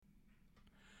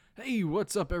Hey,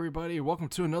 what's up, everybody? Welcome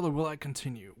to another Will I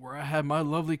Continue, where I have my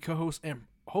lovely co-host and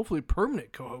hopefully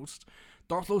permanent co-host,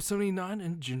 Darthlo79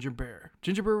 and Ginger Bear.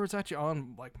 Ginger Bear was actually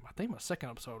on, I think my second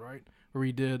episode, right? Where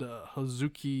we did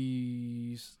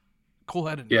Hazuki's Yeah,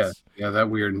 Cold-Headedness. yeah, that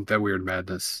weird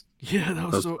madness. Yeah, that That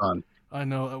was was so... fun. I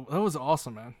know, that was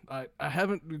awesome, man. I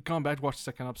haven't gone back to watch the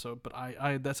second episode, but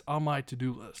I that's on my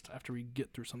to-do list after we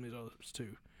get through some of these others,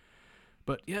 too.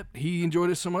 But yep, he enjoyed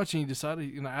it so much, and he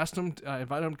decided. I asked him, I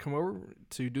invited him to come over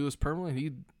to do this permanently.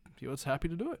 And he was happy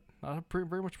to do it.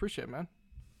 Very much appreciate it, man.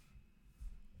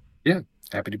 Yeah,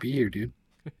 happy to be here, dude.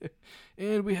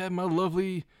 And we have my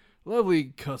lovely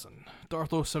cousin,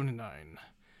 Darthlo79.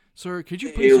 Sir, could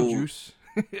you please Ew. introduce?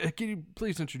 Can you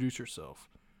please introduce yourself?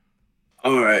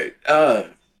 All right.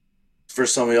 For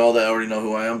some of y'all that already know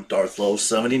who I am, Darth Low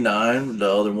 79,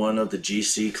 the other one of the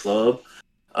GC Club.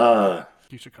 Uh,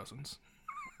 Future cousins.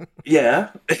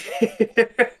 yeah.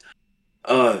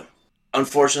 uh,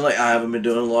 Unfortunately, I haven't been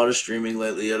doing a lot of streaming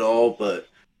lately at all, but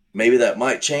maybe that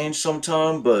might change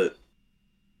sometime. But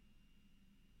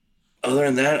other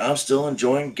than that, I'm still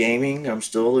enjoying gaming. I'm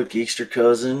still a geekster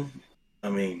cousin. I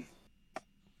mean,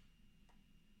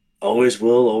 always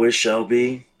will, always shall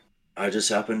be. I just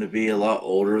happen to be a lot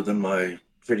older than my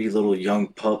pretty little young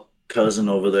pup cousin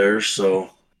over there, so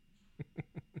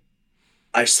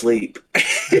I sleep.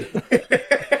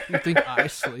 You think I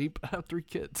sleep? I have 3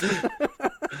 kids.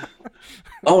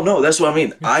 Oh no, that's what I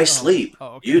mean. I Oh, sleep.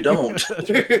 okay. You don't. That's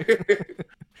right.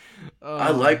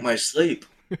 I like my sleep.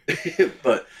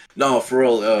 But no, for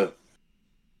real,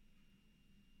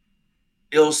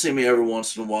 you'll see me every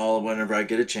once in a while whenever I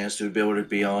get a chance to be able to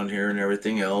be on here and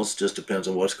everything else. Just depends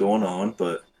on what's going on.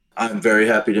 But I'm very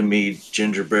happy to meet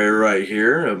Ginger Bear right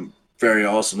here. I'm very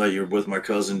awesome that you're with my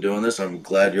cousin doing this. I'm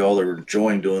glad y'all are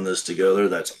enjoying doing this together.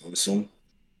 That's awesome.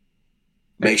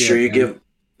 Heck Make yeah, sure you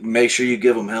man.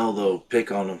 give them hell though.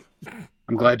 Pick on them.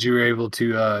 I'm glad you were able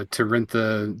to rent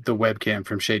the webcam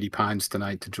from Shady Pines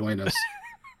tonight to join us.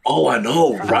 Oh, I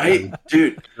know, Really right, good,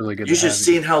 dude? really good You to should have you.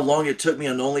 seen how long it took me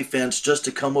on OnlyFans just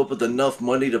to come up with enough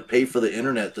money to pay for the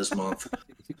internet this month.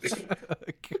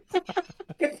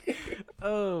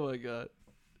 Oh my god.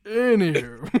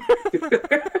 Anywho,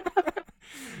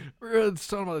 we're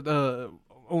talking about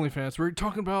OnlyFans. We're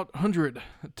talking about 100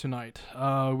 tonight.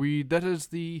 That is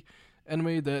the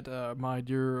anime that my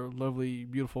dear, lovely,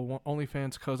 beautiful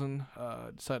OnlyFans cousin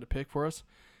decided to pick for us,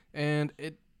 and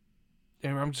it.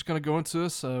 And I'm just gonna go into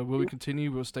this. Will we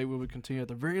continue? We'll state will we continue at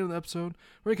the very end of the episode.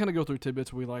 We're gonna kind of go through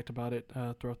tidbits we liked about it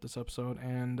throughout this episode.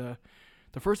 And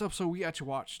the first episode we actually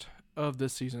watched of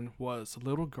this season was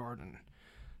Little Garden.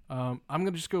 I'm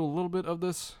gonna just go a little bit of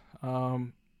this.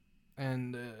 Well,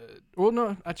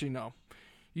 no, actually no.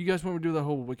 You guys want me to do the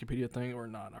whole Wikipedia thing or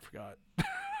not? I forgot.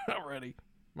 Already,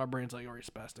 my brain's like already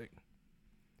spastic.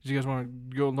 Did you guys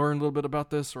want to go learn a little bit about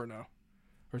this or no?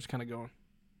 Or just kind of going?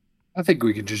 I think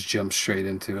we could just jump straight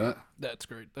into it. That's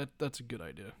great. That's a good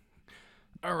idea.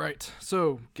 All right,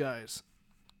 so guys,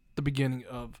 the beginning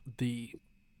of the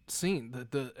scene,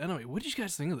 the anime. What did you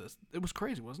guys think of this? It was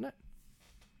crazy, wasn't it?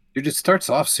 It just starts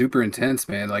off super intense,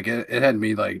 man. Like it had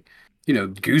me like,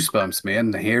 goosebumps,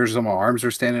 man. The hairs on my arms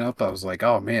are standing up. I was like,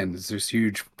 oh man, there's this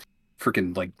huge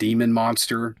freaking like demon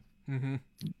monster Mm-hmm.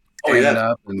 Oh standing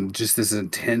yeah, up and just this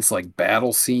intense like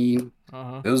battle scene. Uh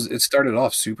huh. It started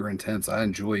off super intense. I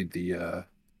enjoyed the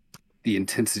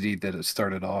intensity that it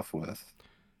started off with.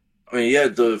 I mean yeah.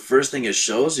 The first thing it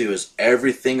shows you is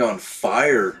everything on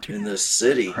fire in this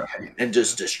city Right. and Yeah.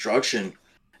 just destruction,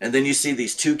 and then you see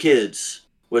these two kids,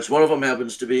 which one of them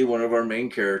happens to be one of our main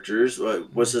characters.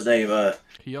 What's his name?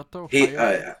 Kyoto, He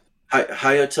Hayato, Hayato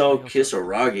Hayato.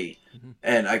 Kisaragi, Hmm.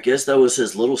 and I guess that was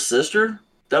his little sister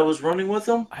that was running with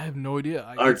him. I have no idea.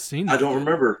 It Or seemed I like don't it.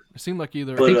 remember, It seemed like I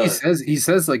either. but think he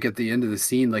says like at the end of the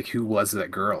scene like who was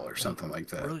that girl or something like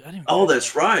that. Really, I didn't oh, catch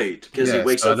that's that. right, because he Yeah,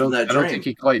 wakes so I up from don't that I don't think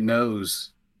dream. he quite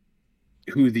knows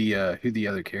who the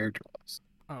other character was.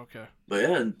 Oh, okay. But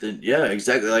yeah, and then, yeah,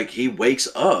 exactly. Like he wakes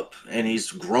up and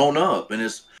he's grown up, and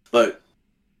it's but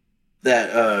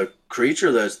that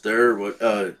creature that's there,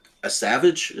 a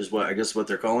savage is what I guess what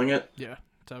they're calling it. Yeah,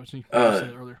 that was you Uh,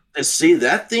 said earlier. and see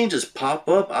that thing just pop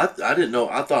up. I didn't know.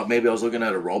 I thought maybe I was looking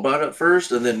at a robot at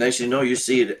first, and then next thing you know, you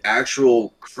see an actual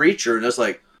creature, and it's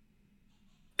like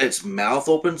its mouth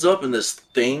opens up, and this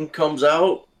thing comes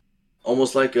out,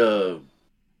 almost like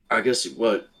I guess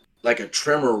what, like a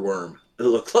tremor worm. It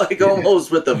looked like Yeah.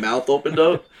 almost with the mouth opened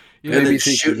up, It Yeah. and made then me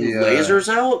think of shooting lasers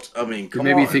out. I mean, it come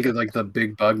made me on. think of like the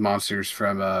big bug monsters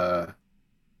from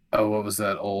oh, what was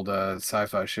that old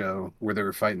sci-fi show where they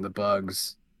were fighting the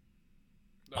bugs?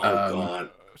 Oh Um God,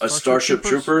 a Starship Starship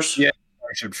Troopers. Troopers. yeah,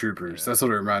 Starship Troopers. Yeah. That's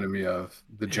what it reminded me of.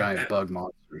 The Yeah. giant bug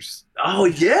monsters. Oh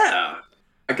yeah,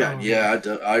 Oh,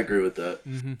 I agree with that.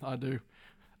 I do.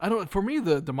 I don't. For me,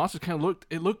 the monsters kind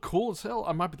of looked cool as hell.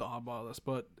 I might be the oddball of this,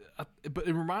 but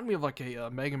it reminded me of like a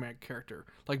Mega Man character,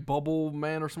 like Bubble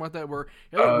Man or something like that, where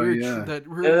it had Oh, weird yeah. that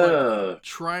weird Yeah. like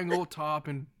triangle top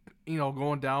and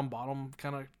going down bottom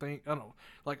kind of thing. I don't know,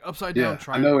 like upside down Yeah, I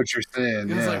triangle. know what you're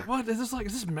saying. I was Yeah. like, what is this like?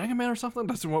 Is this Mega Man or something?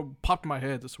 That's what popped in my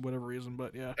head, just for whatever reason.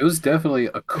 But yeah, It was definitely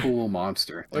a cool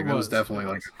monster. Like it was definitely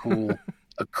like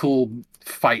a cool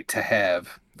fight to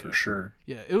have for Yeah. sure.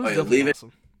 yeah, it was Oh, yeah, definitely leave it-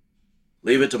 awesome.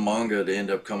 Leave it to manga to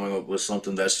end up coming up with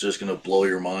something that's just gonna blow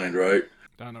your mind, right?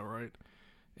 I know, right?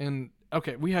 And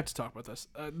okay, we have to talk about this.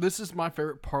 This is my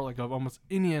favorite part, like of almost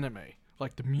any anime,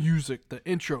 like the music, the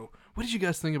intro. What did you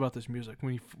guys think about this music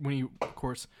when he of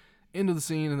course into the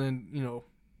scene and then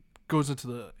goes into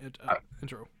the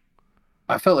intro?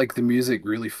 I felt like the music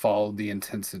really followed the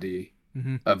intensity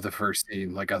Mm-hmm. of the first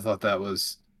scene. Like I thought that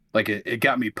was like it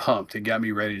got me pumped. It got me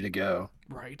ready to go.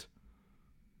 Right.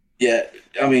 Yeah,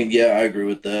 I mean, yeah, I agree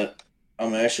with that.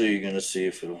 I'm actually gonna see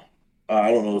if I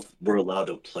don't know if we're allowed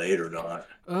to play it or not.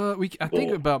 I think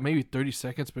Well- about maybe 30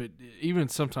 seconds, but even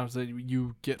sometimes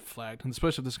you get flagged, and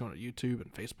especially if this is going to YouTube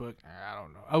and Facebook. I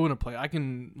don't know. I wouldn't play. I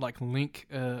can like link.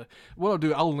 What I'll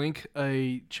do, I'll link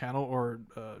a channel or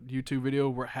YouTube video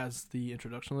where it has the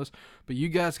introduction list. But you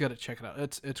guys got to check it out.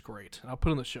 It's great. I'll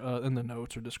put it in the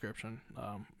notes or description,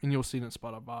 and you'll see it in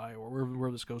Spotify or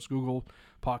wherever this goes, Google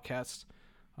Podcasts.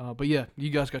 But yeah,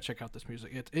 you guys got to check out this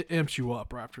music. It amps you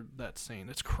up right after that scene.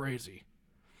 It's crazy.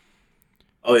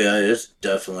 Oh yeah, it's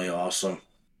definitely awesome.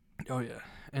 Oh yeah,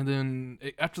 and then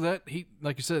after that, he,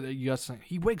 like you said, you guys saying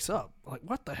he wakes up. Like,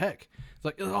 what the heck? It's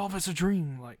like, all of it's a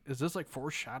dream. Like, is this like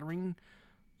foreshadowing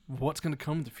what's gonna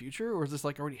come in the future, or is this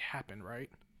like already happened?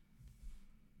 Right?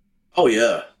 Oh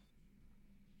yeah,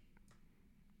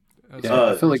 That's Yeah,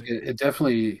 I feel like crazy. it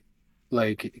definitely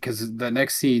like because the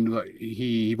next scene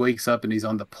he wakes up and he's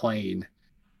on the plane.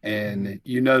 And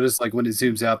you notice, like, when it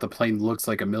zooms out, the plane looks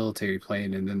like a military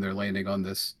plane, and then they're landing on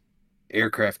this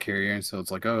aircraft carrier. And so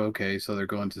it's like, oh, okay, so they're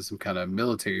going to some kind of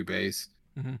military base.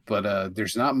 Mhm. But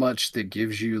there's not much that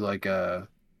gives you like a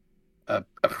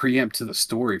preempt to the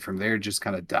story. From there, it just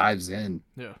kind of dives in.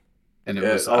 Yeah. And it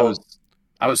Yeah, was oh.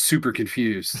 I was super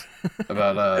confused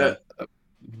about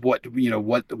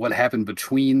what happened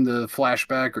between the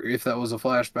flashback, or if that was a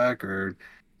flashback, or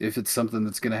if it's something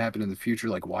that's going to happen in the future.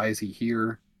 Like, why is he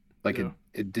here? Like Yeah.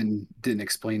 it didn't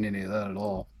explain any of that at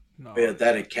all. No. yeah.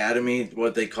 That academy,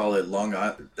 what they call it, Long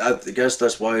Island. I guess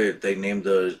that's why they named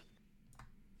the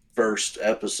first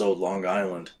episode Long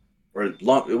Island, or it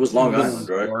was Long It was- Island,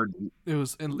 right? Garden. It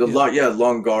was in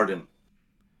Long Garden.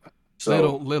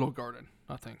 So Little Garden,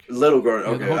 I think. Little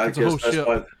Garden. Yeah, the Okay, whole- I it's a whole guess that's ship.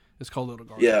 why. It's called Little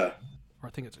Garden. Yeah. Or I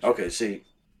think it's a ship. Okay. See,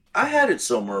 I had it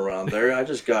somewhere around there. I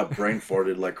just got brain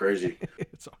farted like crazy.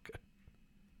 It's all good.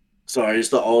 Sorry, it's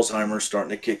the Alzheimer's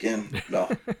starting to kick in. No,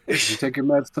 Did you take your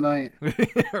meds tonight?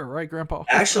 Right, Grandpa.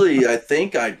 actually, I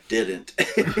think I didn't.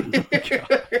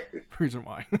 Reason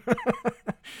why.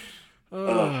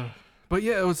 Ugh. But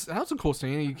yeah, that was a cool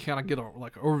scene. You kind of get a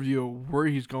like overview of where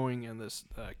he's going in this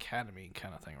academy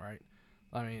kind of thing, right?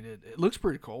 I mean, it looks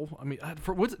pretty cool. I mean,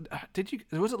 was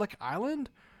it like island,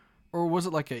 or was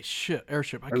it like a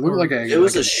airship? It looked like It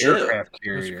was like a an ship. aircraft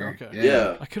It was- carrier. okay.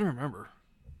 Yeah. I couldn't remember.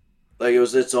 Like it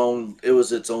was its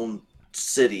own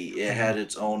city. It had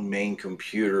its own main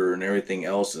computer and everything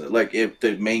else. Like if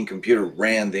the main computer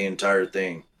ran the entire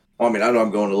thing. Well, I mean, I know I'm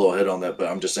going a little ahead on that, but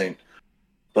I'm just saying.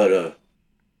 But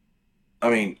I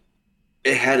mean,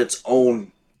 it had its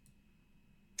own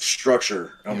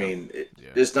structure. I Yeah. mean, Yeah.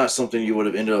 it's not something you would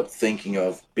have ended up thinking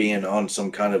of being on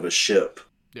some kind of a ship.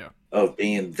 Yeah. Of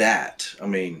being that. I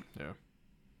mean,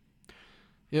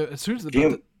 Yeah, as soon as it's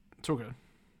okay.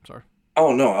 Sorry.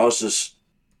 oh no, I was just.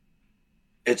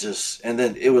 And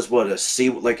then it was what it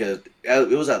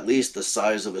was at least the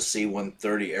size of a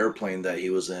C-130 airplane that he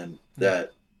was in,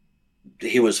 that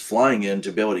he was flying in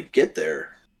to be able to get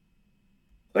there,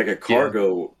 like a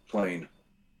cargo plane.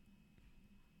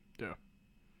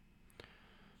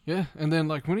 Yeah, and then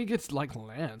like when he gets like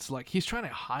lands, like he's trying to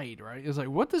hide, right? It's like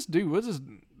what's this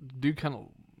dude kind of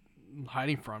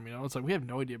hiding from? It's like we have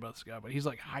no idea about this guy, but he's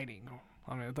like hiding.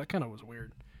 I mean, that kind of was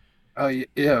weird. Oh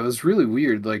yeah, it was really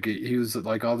weird. Like he was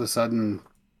like all of a sudden,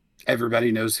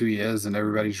 everybody knows who he is, and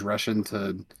everybody's rushing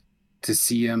to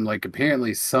see him. Like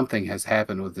apparently something has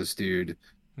happened with this dude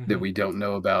that we don't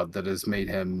know about that has made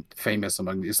him famous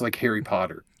among. It's like Harry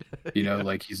Potter,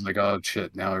 like he's like, oh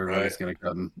shit, now everybody's gonna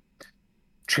come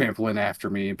trampling after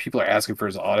me, and people are asking for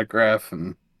his autograph,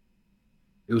 and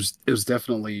it was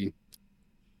definitely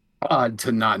odd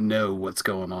to not know what's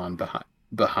going on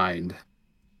behind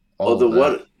Well, all the of that.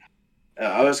 what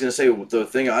I was gonna say, the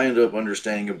thing I ended up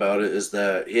understanding about it is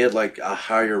that he had like a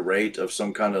higher rate of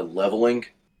some kind of leveling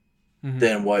Hmm.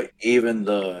 than what even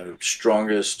the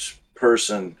strongest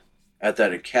person at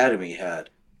that academy had.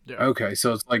 Yeah, Okay,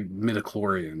 so it's like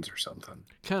midichlorians or something.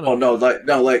 kind Oh of. no,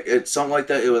 Yeah. like it's something like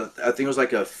that. It was, I think it was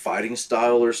like a fighting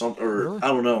style or something, or Really? I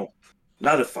don't know,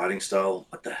 not a fighting style.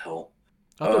 What the hell?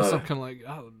 I thought it was some kind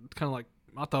of like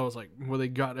I thought it was like where they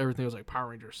got everything was like Power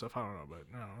Ranger stuff. I don't know, but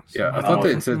no, Yeah, I somehow thought Oh,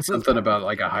 they had said it's something Power about Ranger.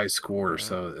 like a high score, Yeah,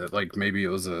 so like maybe it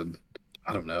was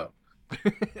I don't know.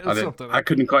 it's something. I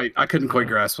couldn't quite Yeah,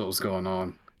 grasp what was going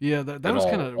on yeah. That at was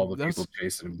kind all of the people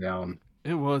chasing him down.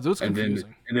 it was And then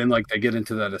confusing. like they get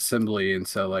into that assembly and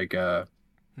so like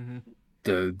Hmm.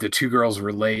 the two girls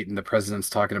were late and the president's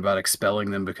talking about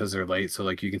expelling them because they're late, so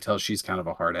like you can tell she's kind of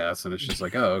a hard ass and it's just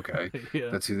like, oh, okay,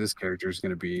 Yeah, that's who this character is going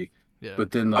to be. yeah.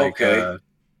 But then like okay.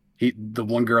 the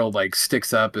one girl like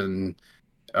sticks up and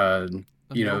uh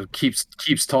Emil.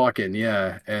 keeps talking,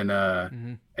 yeah,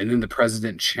 Hmm. and then the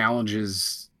president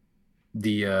challenges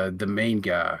the main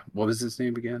guy. What was his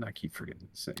name again? I keep forgetting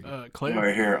his name. Claire.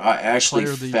 Right here, I actually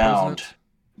Claire, the found president.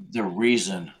 the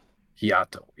reason.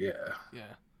 Hiato, yeah. Yeah.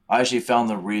 I actually found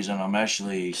the reason. I'm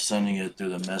actually sending it through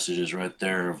the messages right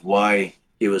there of why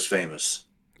he was famous.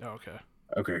 Oh, okay.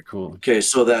 Okay, cool. Okay,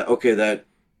 so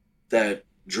that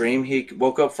dream he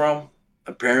woke up from,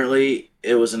 apparently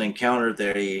it was an encounter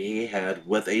that he had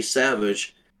with a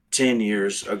savage 10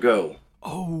 years ago.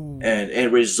 Oh. And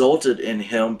it resulted in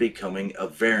him becoming a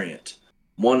variant.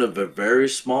 One of a very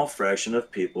small fraction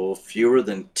of people, fewer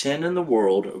than 10 in the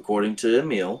world, according to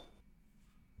Emil,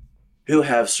 who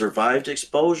have survived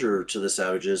exposure to the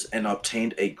savages and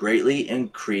obtained a greatly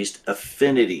increased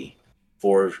affinity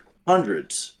for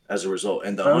hundreds as a result.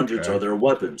 And the hundreds are Okay. their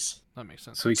weapons. That makes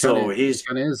sense. So So he he's,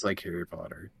 kind of is like Harry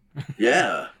Potter.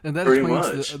 yeah, And that pretty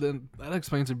explains much. that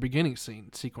explains the beginning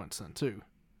sequence then too.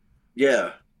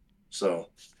 Yeah. So,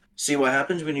 see what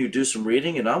happens when you do some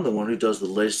reading, and I'm the one who does the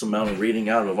least amount of reading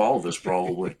out of all of us,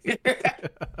 probably. Hey,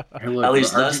 At look,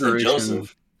 least less than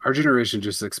Joseph. our generation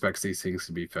just expects these things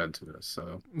to be fed to us.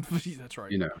 So, That's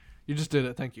right. you know, You just did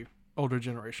it. Thank you, older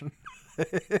generation.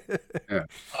 yeah,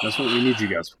 that's what we need you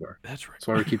guys for. That's right. That's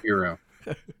why we keep you around.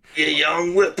 You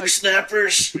young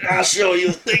whippersnappers, I'll show you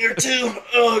a thing or two.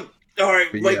 Oh, all right,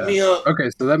 But wake yeah, me up. okay,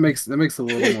 so that makes a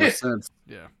little more sense.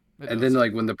 Yeah. And then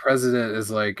like when the president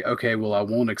is like, okay, well, I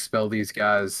won't expel these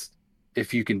guys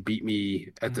if you can beat me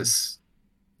at Mhm.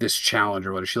 this challenge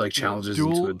or whatever. She like Yeah, challenges him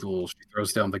to a duel. duel. She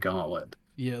throws down the gauntlet.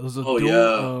 Yeah, there's a Oh, duel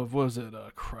yeah. of what was it?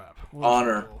 Crap. What was the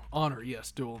Honor. duel? Honor.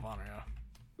 Yes, duel of honor. Yeah.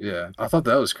 Yeah, I thought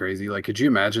that was crazy. Like, could you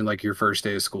imagine like your first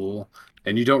day of school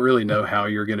and you don't really know how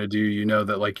you're gonna do? You know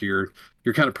that like you're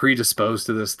kind of predisposed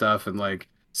to this stuff and like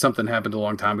something happened a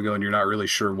long time ago and you're not really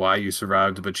sure why you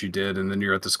survived, but you did. And then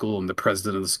you're at the school and the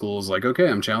president of the school is like, okay,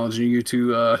 I'm challenging you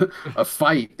to a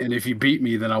fight, and if you beat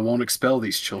me, then I won't expel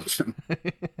these children.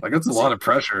 Like that's a lot See, of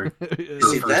pressure It for a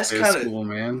see, is. first that's day of kind of school,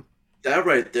 man. that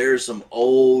right there is some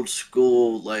old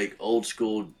school, like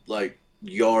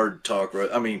yard talk, right?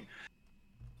 I mean,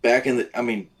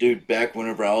 dude, back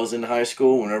whenever I was in high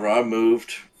school, whenever I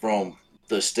moved from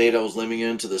the state I was living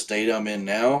in to the state I'm in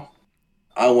now,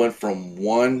 I went from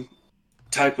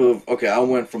I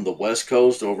went from the West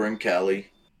Coast over in Cali,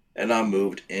 and I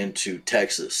moved into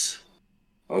Texas.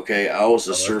 Okay, I was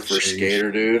a Oh, that's a surfer change.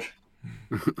 skater, dude,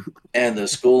 and the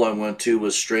school I went to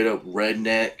was straight up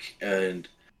redneck and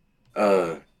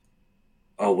uh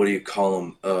oh, what do you call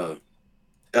them?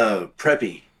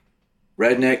 Preppy,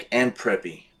 redneck and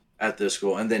preppy at this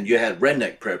school, and then you had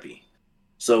redneck preppy.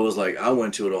 So it was like I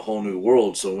went to it a whole new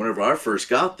world. So whenever I first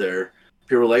got there,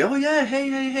 people were like, "Oh yeah, hey,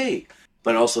 hey, hey,"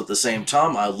 but also at the same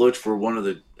time, I looked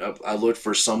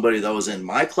for somebody that was in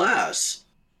my class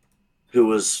who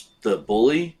was the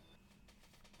bully,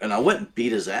 and I went and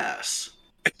beat his ass.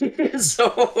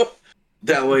 So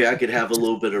that way I could have a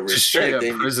little bit of Just straight respect. up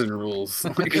And prison rules.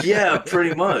 Like, yeah,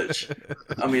 pretty much.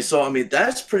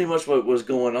 That's pretty much what was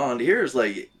going on here. Is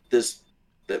like this.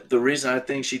 The reason I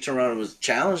think she turned around and was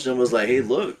challenged him was like, "Hey,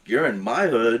 look, you're in my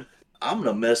hood. I'm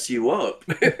gonna mess you up."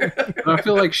 I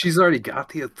feel like she's already got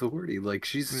the authority. Like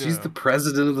she's Yeah. the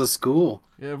president of the school.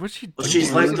 Yeah. What's she Well, Like, do she's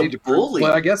you doing? like really the need to prove? But bully.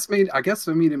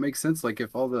 I mean, it makes sense. Like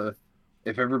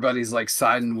if everybody's like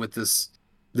siding with this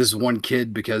one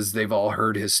kid because they've all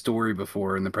heard his story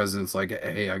before, and the president's like,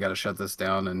 hey, I got to shut this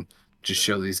down, and just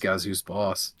show these guys who's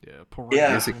boss. Yeah, poor Yeah. I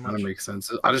Ryan, guess it pretty kind of much. makes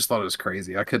sense. I just thought it was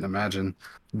crazy. I couldn't imagine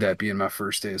that being my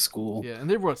first day of school. Yeah, and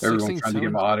they were what, Everyone 16, trying to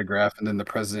get my autograph, and then the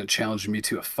president challenged me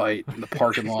to a fight in the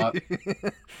parking lot.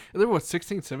 And they were what,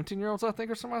 16, 17-year-olds, I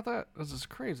think, or something like that. This is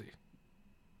crazy.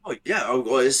 Oh yeah. Oh,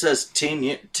 well, it says 10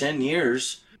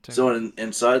 years. 10, So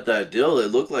inside that deal,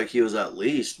 it looked like he was at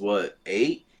least what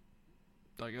 8,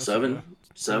 I guess, 7, yeah.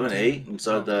 7, 8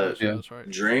 inside that Yeah. That's right.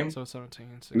 dream. So 17,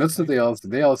 16. And that's what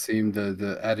they all seemed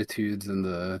the attitudes and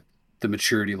the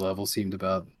maturity level seemed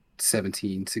about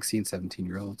 16,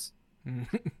 17-year-olds.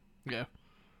 Yeah.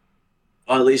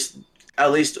 At least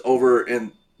over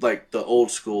in like the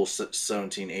old school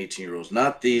 17, 18-year-olds,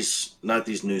 not these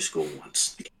new school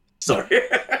ones. Sorry.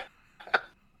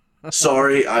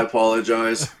 Sorry, I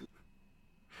apologize.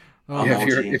 Oh, Yeah,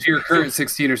 no. if you're a current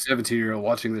 16 or 17-year-old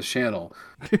watching this channel,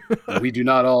 we do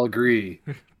not all agree.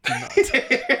 do not.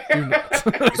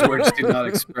 These words do not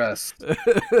express. Do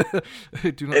not If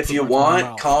put you words in my want,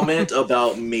 mouth. comment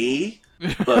about me,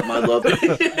 but my love.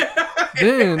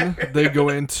 Then they go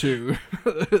into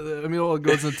Emil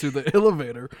goes into the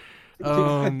elevator.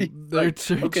 They're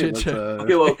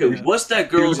Okay, what's that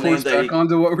girl's name that back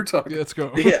onto what we're talking? Let's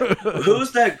go. yeah,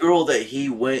 who's that girl that he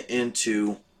went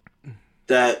into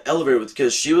that elevator with?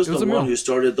 Because she was It was the Emil. one who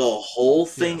started the whole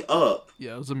thing up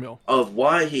Yeah, it was Emil. of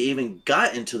why he even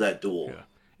got into that duel.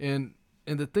 Yeah.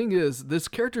 And the thing is, this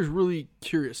character is really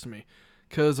curious to me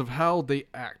because of how they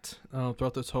act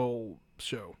throughout this whole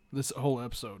show, this whole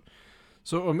episode.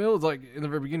 So Emil is like in the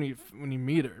very beginning when you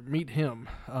meet him,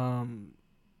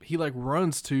 he like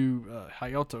runs to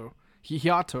Hayato,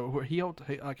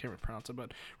 I can't pronounce it,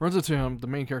 but runs into him, the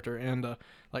main character, and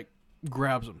like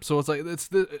grabs him. So it's like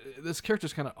this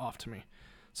character's kind of off to me.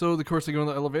 So of course they go in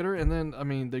the elevator, and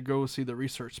then they go see the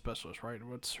research specialist, right?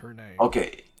 What's her name?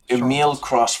 Okay, Emil Charlotte.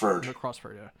 Crossford. The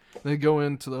Crossfire, yeah. They go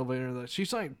into the elevator, and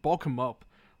she's like bulk him up,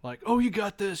 like, "Oh, you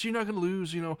got this. You're not gonna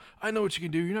lose. You know, I know what you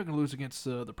can do. You're not gonna lose against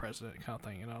the president," kind of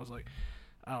thing. And I was like,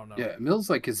 I don't know. Yeah, Mill's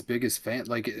like his biggest fan.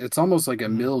 Like it's almost like a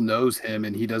Mill knows him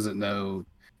and he doesn't know.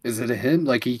 Is it a him?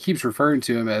 Like he keeps referring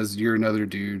to him as "you're another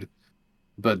dude,"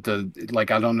 but I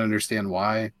don't understand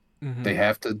why they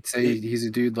have to say he's a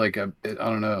dude. Like I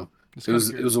don't know. It's It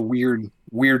kinda was a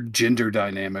weird gender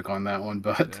dynamic on that one,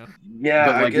 but Yeah. Yeah,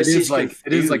 but I like guess it he's is like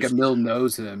it is like a confused. Mill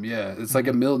knows him. Yeah, it's like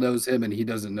a Mill knows him and he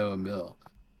doesn't know a Mill.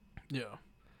 Yeah,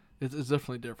 it's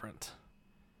definitely different.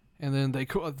 And then they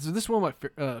so this is one of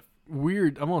my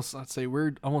weird, almost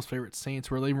favorite scenes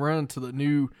where they run into the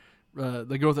new.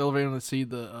 They go with the elevator and they see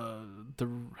the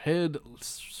head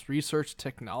research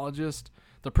technologist,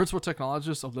 the principal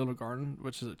technologist of Little Garden,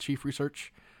 which is a chief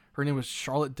research. Her name was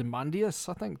Charlotte Demandius,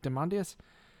 I think. Demandius.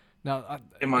 Now,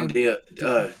 Demandia.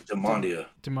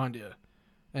 Demandia,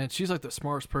 and she's like the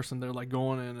smartest person. They're like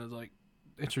going in and like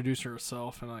introducing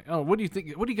herself and like, oh, what do you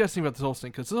think? What do you guys think about this whole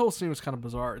thing? Because this whole scene was kind of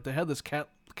bizarre. They had this cat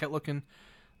looking.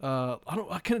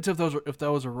 I couldn't tell if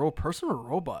that was a real person or a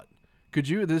robot.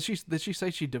 Did she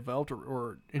say she developed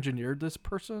or engineered this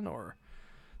person or?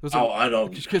 I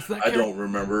don't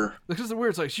remember. Because the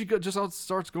weird, it's like she just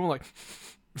starts going like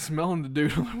smelling the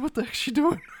dude. I'm like, what the heck is she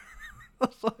doing? I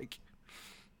was like,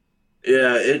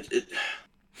 Yeah,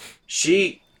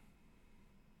 she.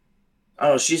 I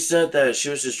don't know. She said that she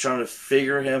was just trying to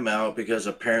figure him out because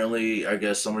apparently, I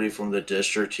guess somebody from the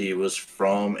district he was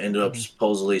from ended up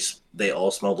supposedly they all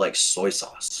smelled like soy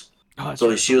sauce. oh, So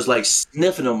right. she was like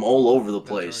sniffing them all over the That's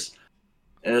place,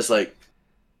 and it's like,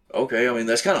 okay, I mean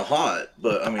that's kind of hot,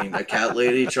 but I mean a cat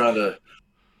lady trying to.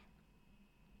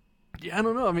 Yeah, I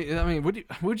don't know. I mean, what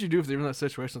would you do if they were in that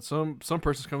situation? Some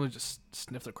person's coming and just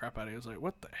sniff the crap out of you. It's like,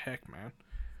 what the heck, man?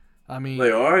 I mean,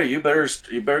 Like, all right, you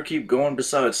better keep going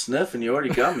besides sniffing. You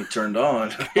already got me turned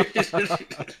on. It's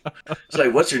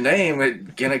like, what's your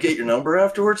name? Can I get your number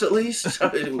afterwards at least?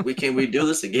 Can we do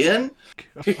this again?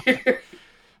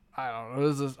 I don't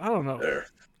know. I don't know. There.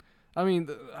 I mean,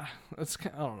 it's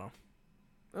I don't know.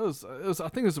 It was. I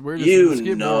think it's the weirdest.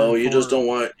 You know, you just don't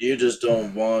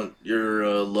want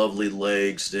your lovely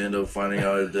legs to end up finding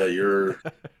out that you're.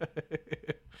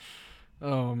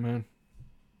 Oh man.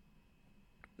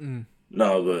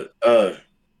 No, but I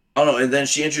don't know. And then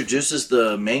she introduces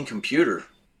the main computer.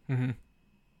 Mm-hmm.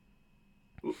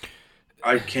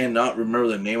 I cannot remember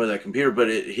the name of that computer, but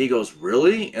he goes,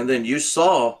 really? And then you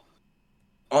saw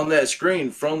on that screen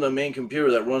from the main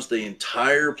computer that runs the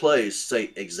entire place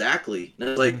say exactly. And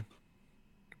it's like,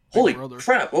 holy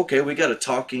crap, okay, we got a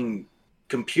talking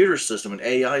computer system, an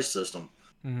AI system.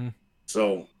 Mm-hmm.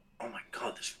 So, oh my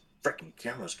God, this freaking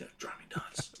camera's going to drive me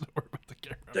nuts. Don't worry about the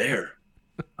camera. There.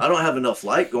 I don't have enough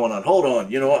light going on. Hold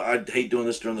on. You know what? I hate doing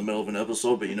this during the middle of an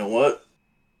episode, but you know what?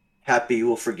 Happy you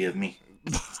will forgive me.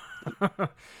 Oh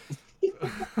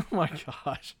my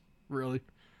gosh, really?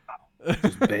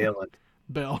 Just bailing.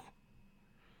 Bell.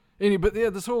 But yeah,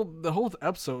 the whole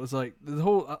episode is like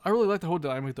I really like the whole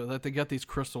dynamic though, that they got these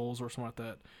crystals or something like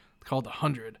that called the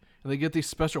 100, and they get these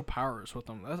special powers with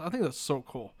them. I think that's so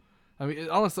cool. I mean,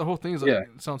 honestly, the whole thing is like,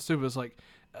 it sounds stupid. It's like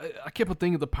I kept on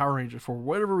thinking of the Power Rangers for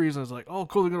whatever reason. It's like, oh,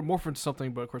 cool, they're gonna morph into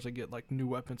something, but of course they get like new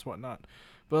weapons, and whatnot.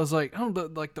 But I was like, I don't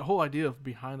know, like the whole idea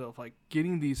behind like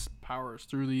getting these powers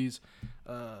through these,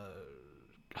 I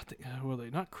think were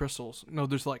they not crystals? No,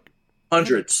 there's like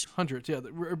Hundreds. yeah.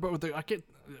 But I can't.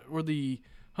 Were the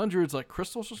hundreds like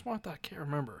crystals or something like that? I can't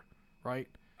remember. Right?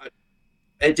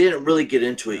 I didn't really get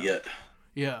into it yet.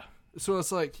 Yeah. So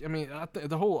it's like, I mean,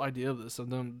 the whole idea of this, of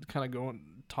them kind of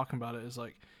talking about it, is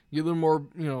like get a little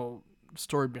more,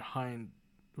 story behind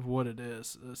what it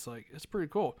is. It's like, it's pretty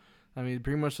cool. I mean,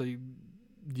 pretty much they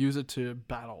use it to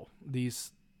battle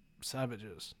these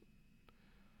savages.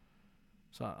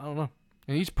 So I don't know.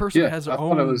 And each person has their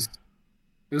own.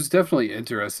 It was definitely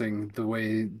interesting the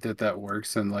way that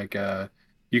works, and like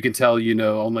you can tell,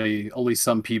 only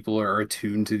some people are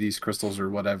attuned to these crystals or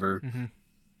whatever,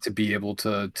 to be able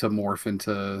to morph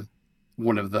into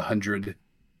one of the 100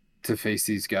 to face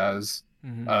these guys.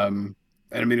 And I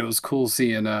mean, it was cool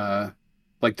seeing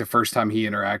like the first time he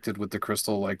interacted with the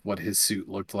crystal, like what his suit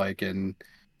looked like, and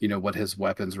what his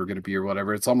weapons were going to be or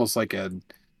whatever. It's almost like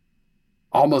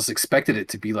almost expected it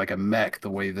to be like a mech the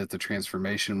way that the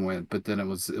transformation went, but then it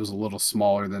was a little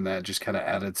smaller than that, just kind of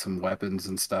added some weapons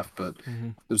and stuff. But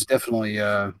it was definitely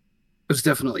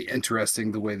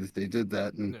interesting the way that they did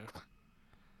that. And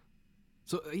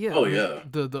so yeah,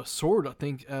 the sword, I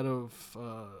think, out of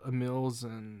Emil's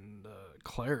and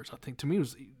Claire's, I think to me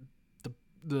was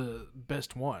the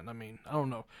best one. I mean, I don't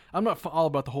know, I'm not all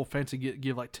about the whole fancy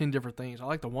give like 10 different things. I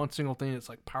like the one single thing that's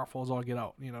like powerful as all get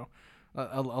out,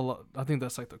 I think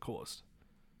that's like the coolest.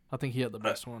 I think he had the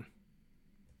best one.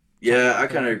 Yeah, I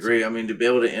kind of agree. I mean, to be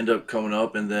able to end up coming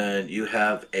up and then you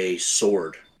have a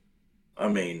sword. I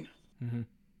mean,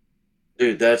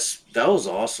 dude, that was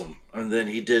awesome. And then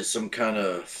he did some kind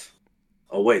of.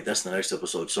 Oh wait, that's the next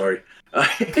episode. Sorry.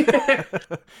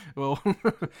 Well,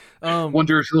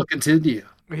 wonder if he'll continue.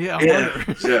 Yeah.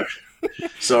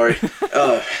 Sorry.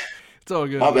 It's all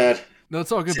good. My bad. No,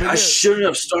 it's all good. I shouldn't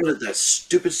have started that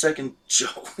stupid second show.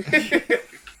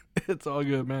 It's all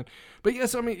good, man. But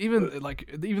yes, I mean,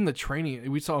 even the training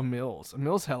we saw Mills.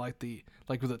 Mills had like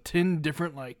with 10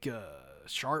 different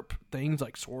sharp things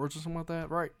like swords or something like that,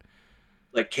 right?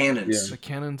 Like cannons. The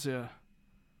cannons, yeah.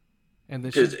 And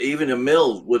because even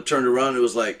Emil would turn around and it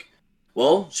was like,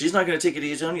 well, she's not going to take it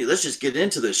easy on you. Let's just get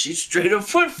into this. She straight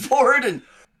up went forward and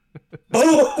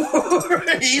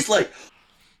he's like,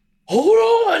 hold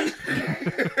on.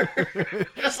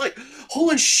 It's like,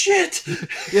 holy shit.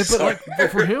 Yeah, but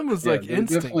for him it was like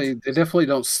instinct. They definitely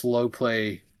don't slow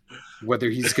play whether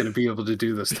he's going to be able to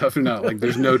do this stuff or not. Like,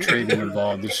 there's no training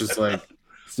involved. It's just like,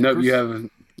 nope, you have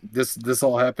this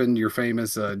all happened. You're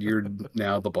famous. You're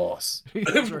now the boss. Right?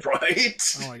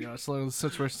 Oh my gosh, like the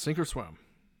situation, sink or swim.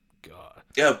 God.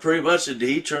 Yeah, pretty much. And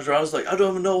he turns around and is like, I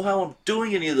don't even know how I'm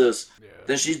doing any of this. Yeah.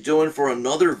 Then she's doing for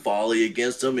another volley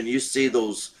against him, and you see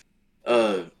those.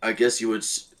 I guess you would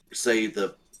say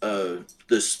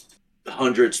this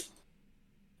 100's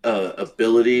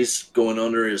abilities going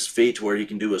under his feet, where he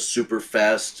can do a super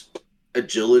fast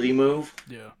agility move.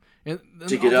 Yeah,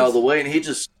 to get out of the way, and he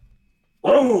just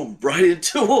boom right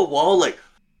into a wall. Like,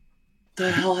 what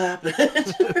the hell happened?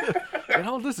 And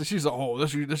all this is, she's like, oh,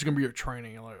 this is gonna be your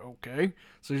training. I'm like, okay,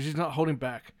 so she's not holding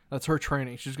back. That's her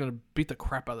training. She's gonna beat the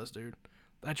crap out of this dude.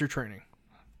 That's your training.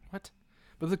 What?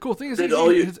 But the cool thing is,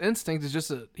 his instinct is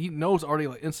just he knows already,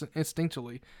 like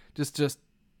instinctually. Just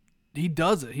he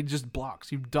does it. He just blocks.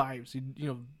 He dives. He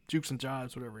jukes and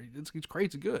jives, whatever. He's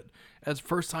crazy good. As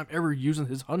first time ever using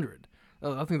his 100.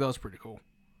 I think that was pretty cool.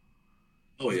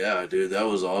 Oh yeah, dude, that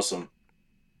was awesome.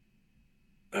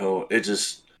 Oh,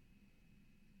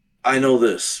 I know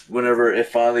this. Whenever it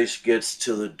finally gets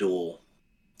to the duel,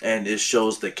 and it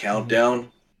shows the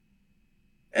countdown,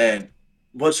 and.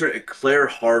 What's her? Claire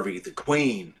Harvey, the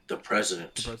queen, the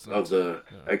president of the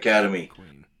academy.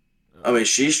 Queen. I mean,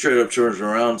 she straight up turns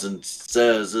around and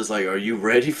says, "It's like, are you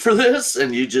ready for this?"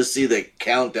 And you just see the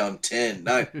countdown 10,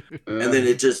 9, and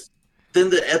then then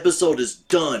the episode is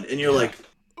done, and you're like,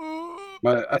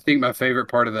 I think my favorite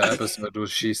part of the episode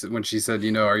was when she said,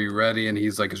 "Are you ready?" And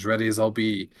he's like, "As ready as I'll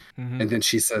be." And then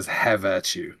she says, "Have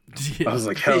at you." Yeah. I was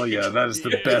like, "Hell yeah, that is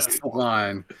the best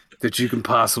line that you can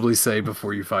possibly say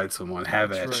before you fight someone.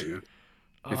 Have at you."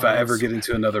 If I ever get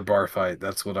into another bar fight,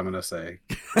 that's what I'm gonna say.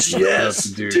 Yes,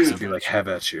 dude, to be like, "Have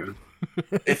at you."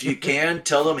 If you can,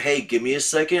 tell them, hey, give me a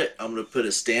second. I'm going to put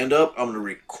a stand up. I'm going to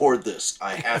record this.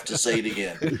 I have to say it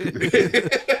again.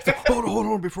 hold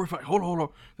on, before we fight. Hold on.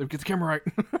 Get the camera right.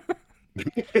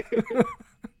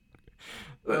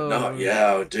 But no,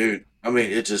 yeah, dude. I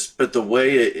mean, it just, but the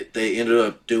way they ended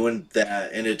up doing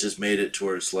that, and it just made it to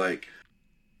where it's like,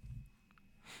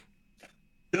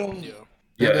 Yeah.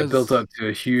 Yeah, That it is- built up to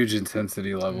a huge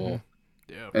intensity level.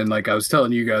 Yeah. And like I was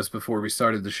telling you guys before we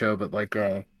started the show, but like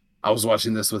I was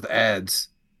watching this with ads,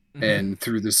 Mhm. and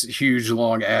through this huge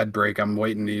long ad break, I'm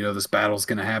waiting, this battle's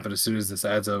gonna happen as soon as this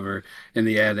ad's over, and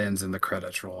the ad ends and the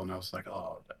credits roll, and I was like,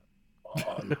 oh,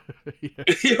 God. Yeah.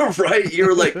 you're right.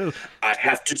 You're like, I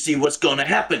have to see what's going to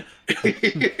happen.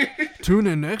 Tune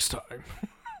in next time.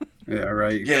 Yeah,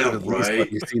 right. You Yeah, could at least right.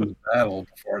 let me see the battle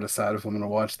before I decide if I'm gonna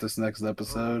watch this next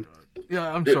episode.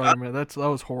 Yeah, I'm Dude, sorry, man. That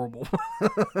was horrible.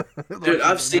 Dude,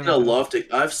 I've seen a lot of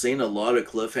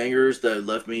cliffhangers that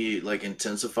left me like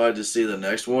intensified to see the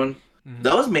next one. Mhm.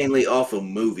 That was mainly off of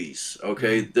movies.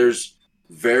 Okay, there's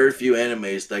very few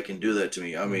animes that can do that to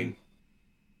me. I mean,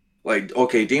 like,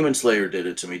 okay, Demon Slayer did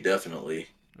it to me, definitely.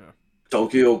 Yeah.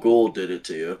 Tokyo Ghoul did it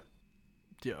to you.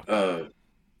 Yeah.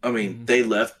 I mean, they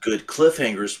left good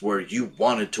cliffhangers where you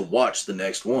wanted to watch the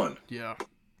next one. Yeah.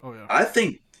 Oh yeah. I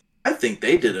think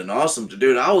they did an awesome,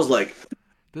 dude. I was like,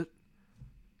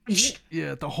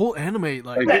 Yeah, the whole anime,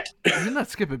 like, Like, it did not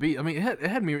skip a beat. I mean, it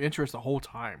had me interest the whole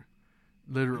time,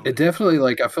 literally. it definitely,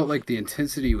 like, I felt like the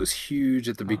intensity was huge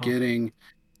at the beginning,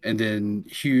 and then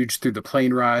huge through the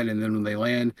plane ride, and then when they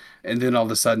land, and then all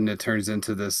of a sudden it turns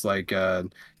into this like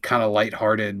kind of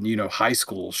lighthearted, high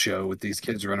school show with these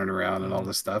kids running around and all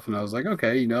this stuff. And I was like,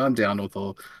 okay, I'm down with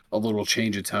a little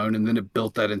change of tone, and then it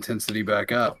built that intensity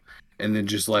back up, and then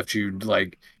just left you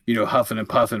like, huffing and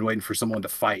puffing, waiting for someone to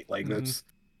fight. Like that's.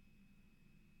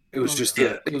 It was just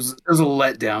it was a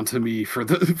letdown to me for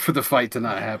the fight to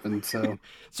not happen.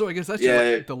 So I guess that's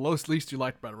the least you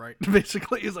liked about it, right?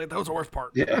 Basically, it's like that was the worst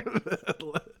part. Yeah.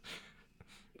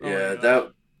 Yeah,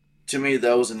 that to me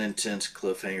that was an intense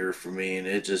cliffhanger for me, and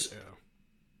it just.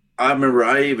 I remember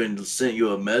I even sent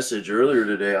you a message earlier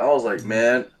today. I was like,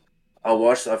 man,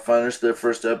 I finished the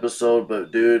first episode,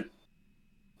 but dude,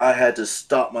 I had to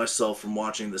stop myself from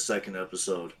watching the second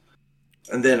episode,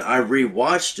 and then I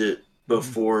rewatched it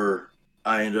before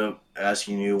I ended up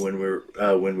asking you when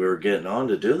we were getting on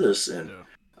to do this, and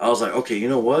I was like, okay, you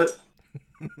know what?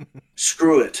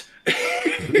 Screw it,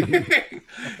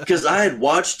 because I had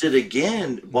watched it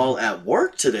again while at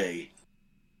work today.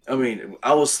 I mean,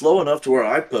 I was slow enough to where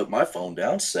I put my phone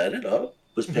down, set it up,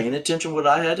 was paying attention what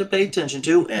I had to pay attention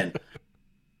to, and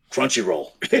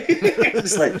Crunchyroll.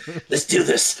 It's like, let's do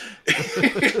this.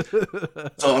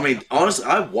 So, I mean, honestly,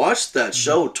 I watched that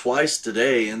show twice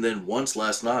today and then once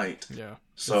last night. Yeah.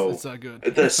 So, it's that good.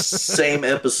 The same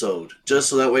episode. Just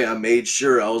so that way I made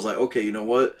sure I was like, okay, you know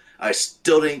what? I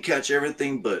still didn't catch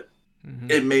everything, but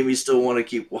it made me still want to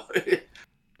keep watching.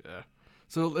 Yeah.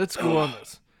 So, let's go on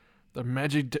this. The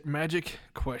magic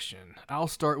question. I'll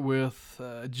start with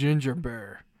Ginger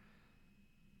Bear.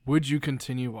 Would you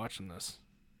continue watching this?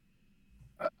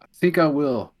 I think I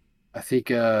will. I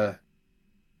think I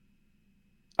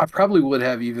probably would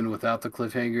have even without the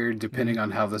cliffhanger, depending on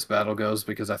how this battle goes,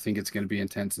 because I think it's going to be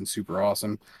intense and super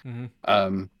awesome.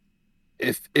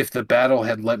 If the battle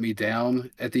had let me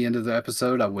down at the end of the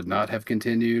episode, I would not have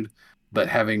continued. But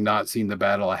having not seen the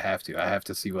battle, I have to. I have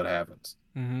to see what happens.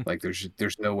 Like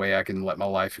there's no way I can let my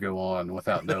life go on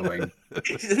without knowing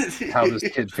how this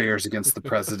kid fares against the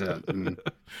president, and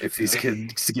if these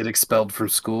kids get expelled from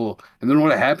school, and then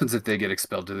what happens if they get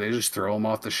expelled? Do they just throw them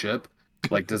off the ship?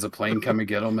 Like, does a plane come and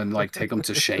get them and like take them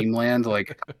to Shameland?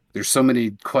 Like, there's so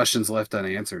many questions left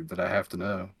unanswered that I have to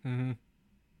know.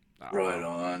 Right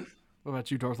on. What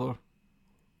about you, Darthlo?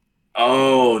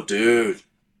 Oh, dude.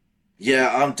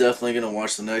 Yeah, I'm definitely gonna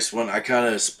watch the next one. I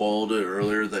kind of spoiled it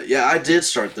earlier that I did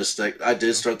start this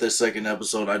second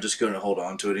episode. I just couldn't hold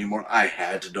on to it anymore. I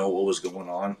had to know what was going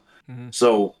on,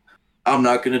 so I'm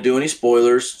not gonna do any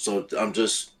spoilers. So I'm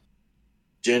just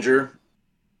Ginger.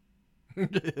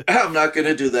 I'm not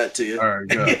gonna do that to you. All right,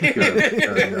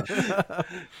 good.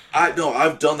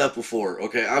 I've done that before.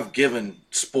 Okay, I've given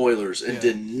spoilers and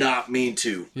did not mean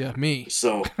to. Yeah, me.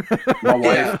 So my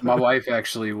wife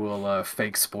actually will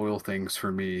fake spoil things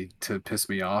for me to piss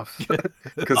me off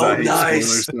because I hate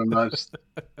spoilers so much.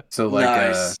 So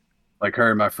like her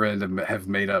and my friend have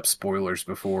made up spoilers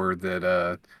before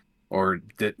that or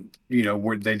that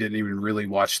where they didn't even really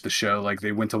watch the show. Like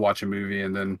they went to watch a movie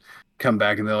and then come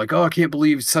back and they're like, oh, I can't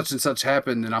believe such and such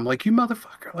happened, and I'm like, you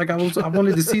motherfucker, like I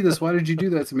wanted to see this, why did you do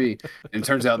that to me? And it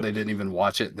turns out they didn't even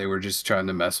watch it, they were just trying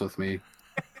to mess with me.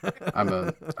 I'm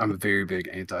a very big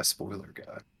anti-spoiler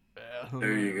guy. Yeah,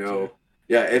 There you go.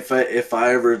 Yeah, if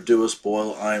I ever do a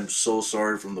spoil, I'm so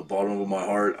sorry from the bottom of my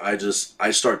heart.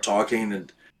 I start talking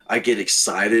and I get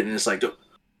excited and it's like,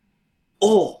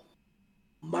 oh,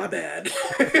 my bad.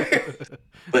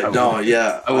 But no,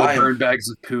 yeah, I will burn bags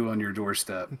of poo on your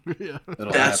doorstep. Yeah.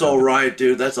 That's all right,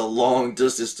 dude. That's a long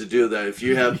distance to do that. If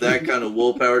you have that kind of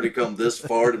willpower to come this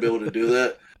far to be able to do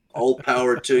that, all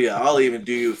power to you. I'll even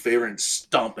do you a favor and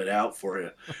stomp it out for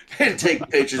you and take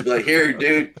pictures. Be like, here,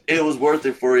 dude, it was worth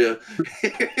it for you.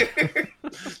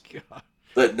 God.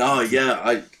 But no,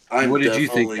 yeah, I'm What did you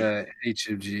definitely. think,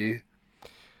 HMG?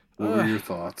 What were your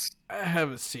thoughts? I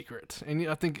have a secret, and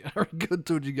I think I already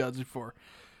told you guys before.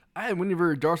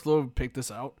 Whenever Darth Lowe picked this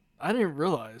out, I didn't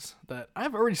realize that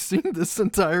I've already seen this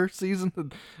entire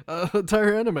season,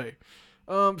 entire anime.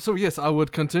 So yes, I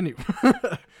would continue.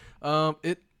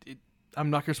 I'm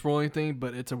not gonna spoil anything,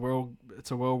 but it's a well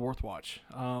worth watch.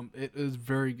 It is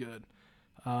very good.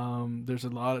 There's a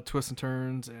lot of twists and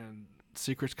turns, and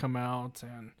secrets come out,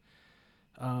 and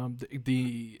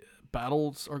the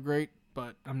battles are great.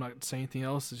 But I'm not saying anything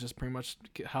else. It's just pretty much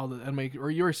how the anime,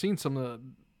 or you already seen some of the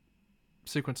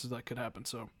sequences that could happen.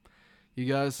 So, you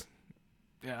guys,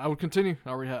 yeah, I would continue. I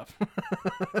already have.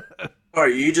 All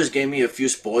right, you just gave me a few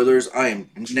spoilers. I am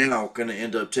now going to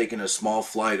end up taking a small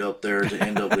flight up there to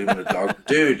end up leaving a dog.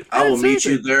 Dude, I will meet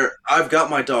you there. I've got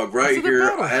my dog right here.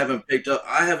 I haven't picked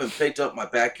up my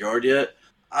backyard yet.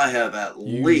 I have at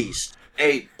least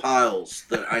 8 piles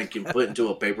that I can put into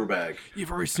a paper bag.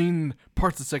 You've already seen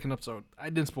parts of the second episode. I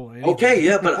didn't spoil anything. Okay,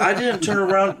 yeah, but I didn't turn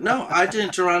around. No, I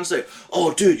didn't turn around and say,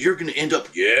 "Oh, dude, you're going to end up."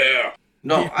 Yeah.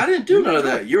 No, I didn't do none of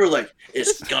that. You were like,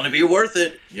 "It's going to be worth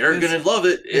it. You're going to love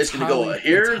it. It's going to go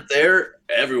here, there,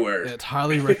 everywhere." It's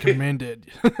highly recommended.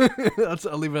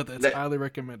 I'll leave it at that. It's highly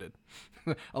recommended.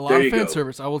 A lot of fan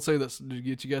service. I will say this to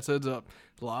get you guys heads up.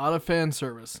 A lot of fan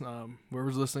service.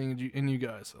 Whoever's listening, and you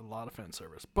guys, a lot of fan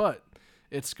service. But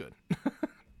it's good.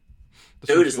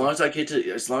 Dude, as long as I get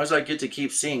to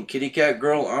keep seeing Kitty Cat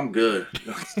Girl, I'm good.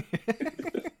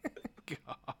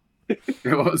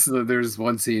 There's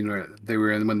one scene where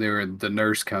the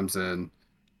nurse comes in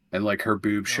and like her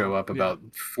boobs show up about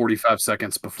 45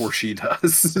 seconds before she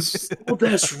does. Well,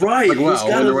 that's right. Like, wow,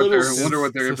 I wonder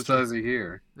what they're emphasizing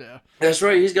here. Yeah, that's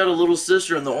right. He's got a little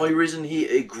sister, and the only reason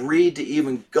he agreed to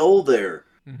even go there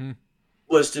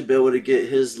was to be able to get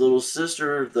his little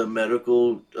sister the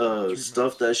medical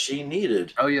stuff that she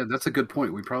needed. Oh yeah, that's a good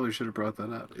point. We probably should have brought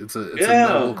that up. It's a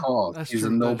noble cause. He's a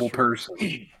noble person.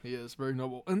 He is very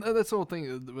noble, and that's the whole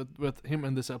thing with him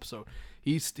in this episode.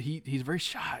 He's very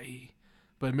shy,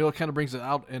 but Mila kind of brings it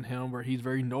out in him where he's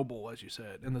very noble, as you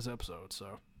said, in this episode.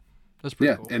 So that's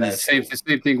pretty cool. And the same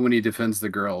thing when he defends the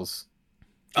girls.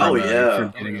 From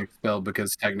getting expelled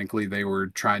because technically they were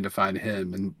trying to find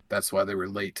him, and that's why they were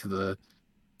late to the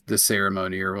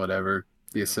ceremony or whatever,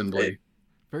 the assembly.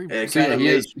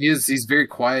 He's very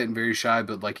quiet and very shy,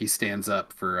 but like he stands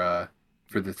up for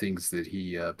the things that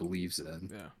he believes in.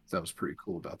 Yeah, so that was pretty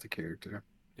cool about the character.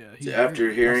 Yeah,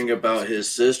 after hearing about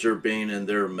his sister being in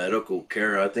their medical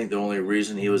care, I think the only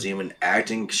reason he was even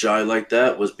acting shy like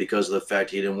that was because of the fact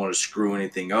he didn't want to screw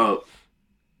anything up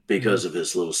because of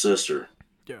his little sister.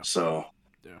 Yeah. So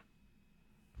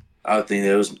I think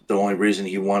that was the only reason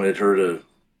he wanted her to,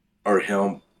 or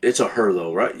him. It's a her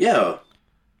though, right? Yeah.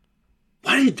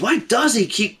 Why does he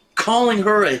keep calling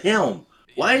her a him?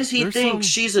 Why does he think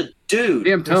she's a dude?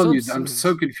 Yeah, I'm telling you, I'm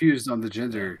so confused on the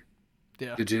gender.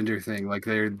 Yeah. The gender thing. Like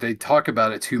they talk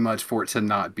about it too much for it to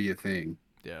not be a thing.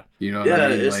 Yeah. You know what I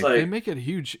mean? It's like they make it a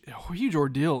huge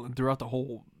ordeal throughout the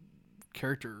whole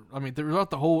character. I mean,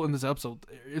 throughout the whole in this episode,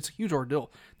 it's a huge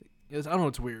ordeal. I don't know,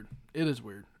 it's weird. It is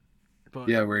weird. But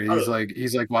yeah, where he's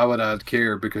like, why would I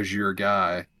care because you're a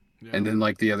guy? Yeah. And then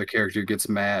like the other character gets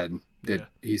mad that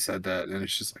he said that, and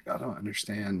it's just like I don't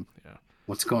understand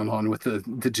what's going on with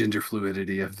the gender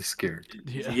fluidity of this character.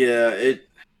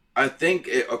 I think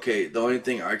the only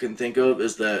thing I can think of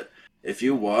is that if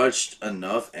you watched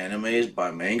enough animes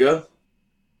by manga,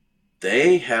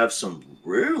 they have some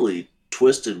really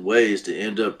twisted ways to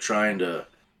end up trying to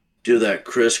do that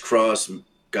crisscross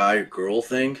guy girl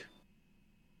thing.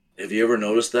 Have you ever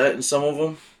noticed that in some of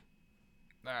them?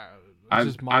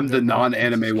 I'm the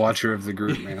non-anime watcher of the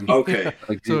group, man. Okay,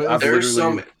 like, dude, so there's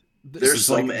some animes. This is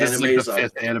like the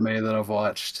 5th anime that I've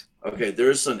watched. Okay,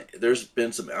 there's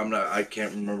been some. I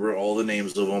can't remember all the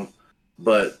names of them,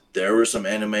 but there were some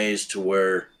animes to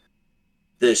where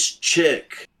this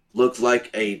chick looked like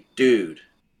a dude,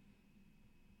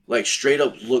 like straight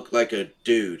up looked like a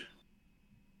dude,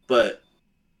 but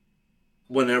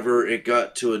whenever it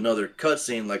got to another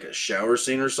cutscene, like a shower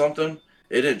scene or something,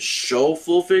 It didn't show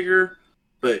full figure,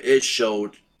 but it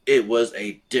showed it was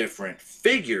a different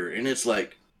figure. And it's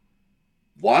like,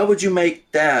 why would you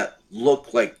make that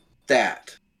look like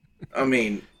that? I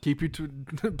mean, Keep you to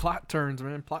plot turns,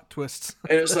 man. Plot twists.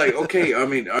 and it's like, okay, I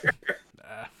mean,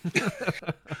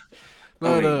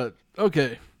 But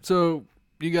okay, so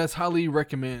you guys highly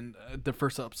recommend the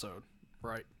first episode,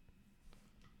 right?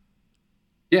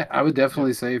 Yeah, I would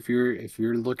definitely say if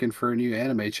you're looking for a new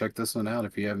anime, check this one out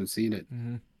if you haven't seen it.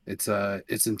 Mm-hmm.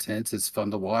 It's intense, it's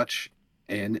fun to watch,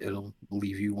 and it'll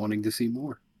leave you wanting to see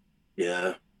more.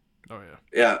 yeah. Oh yeah.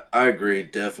 Yeah, I agree.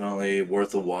 Definitely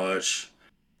worth a watch.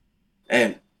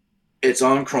 And it's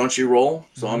on Crunchyroll.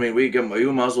 So, I mean, we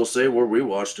might as well say where we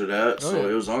watched it at. Oh, So,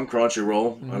 yeah. it was on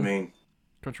Crunchyroll. I Mhm. mean,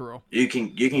 Crunchyroll. you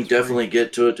can It's definitely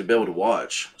get to it to be able to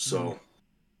watch. So,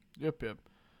 Yep.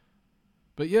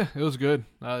 But yeah, it was good.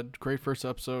 Great first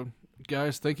episode,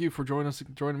 guys. Thank you for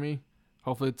joining me.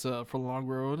 Hopefully it's for the long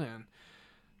road and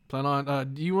plan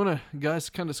on. Do you want to guys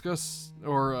kind of discuss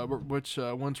or which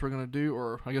ones we're gonna do,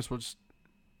 or I guess we'll just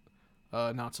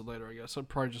announce it later. I guess I'll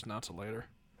probably just announce it later.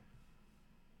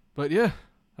 But yeah,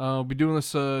 I'll be doing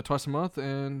this twice a month,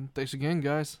 and thanks again,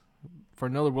 guys, for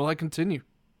another Will I Continue.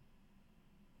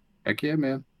 Heck yeah,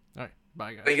 man. All right,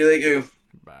 bye guys. thank you.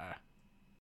 Bye.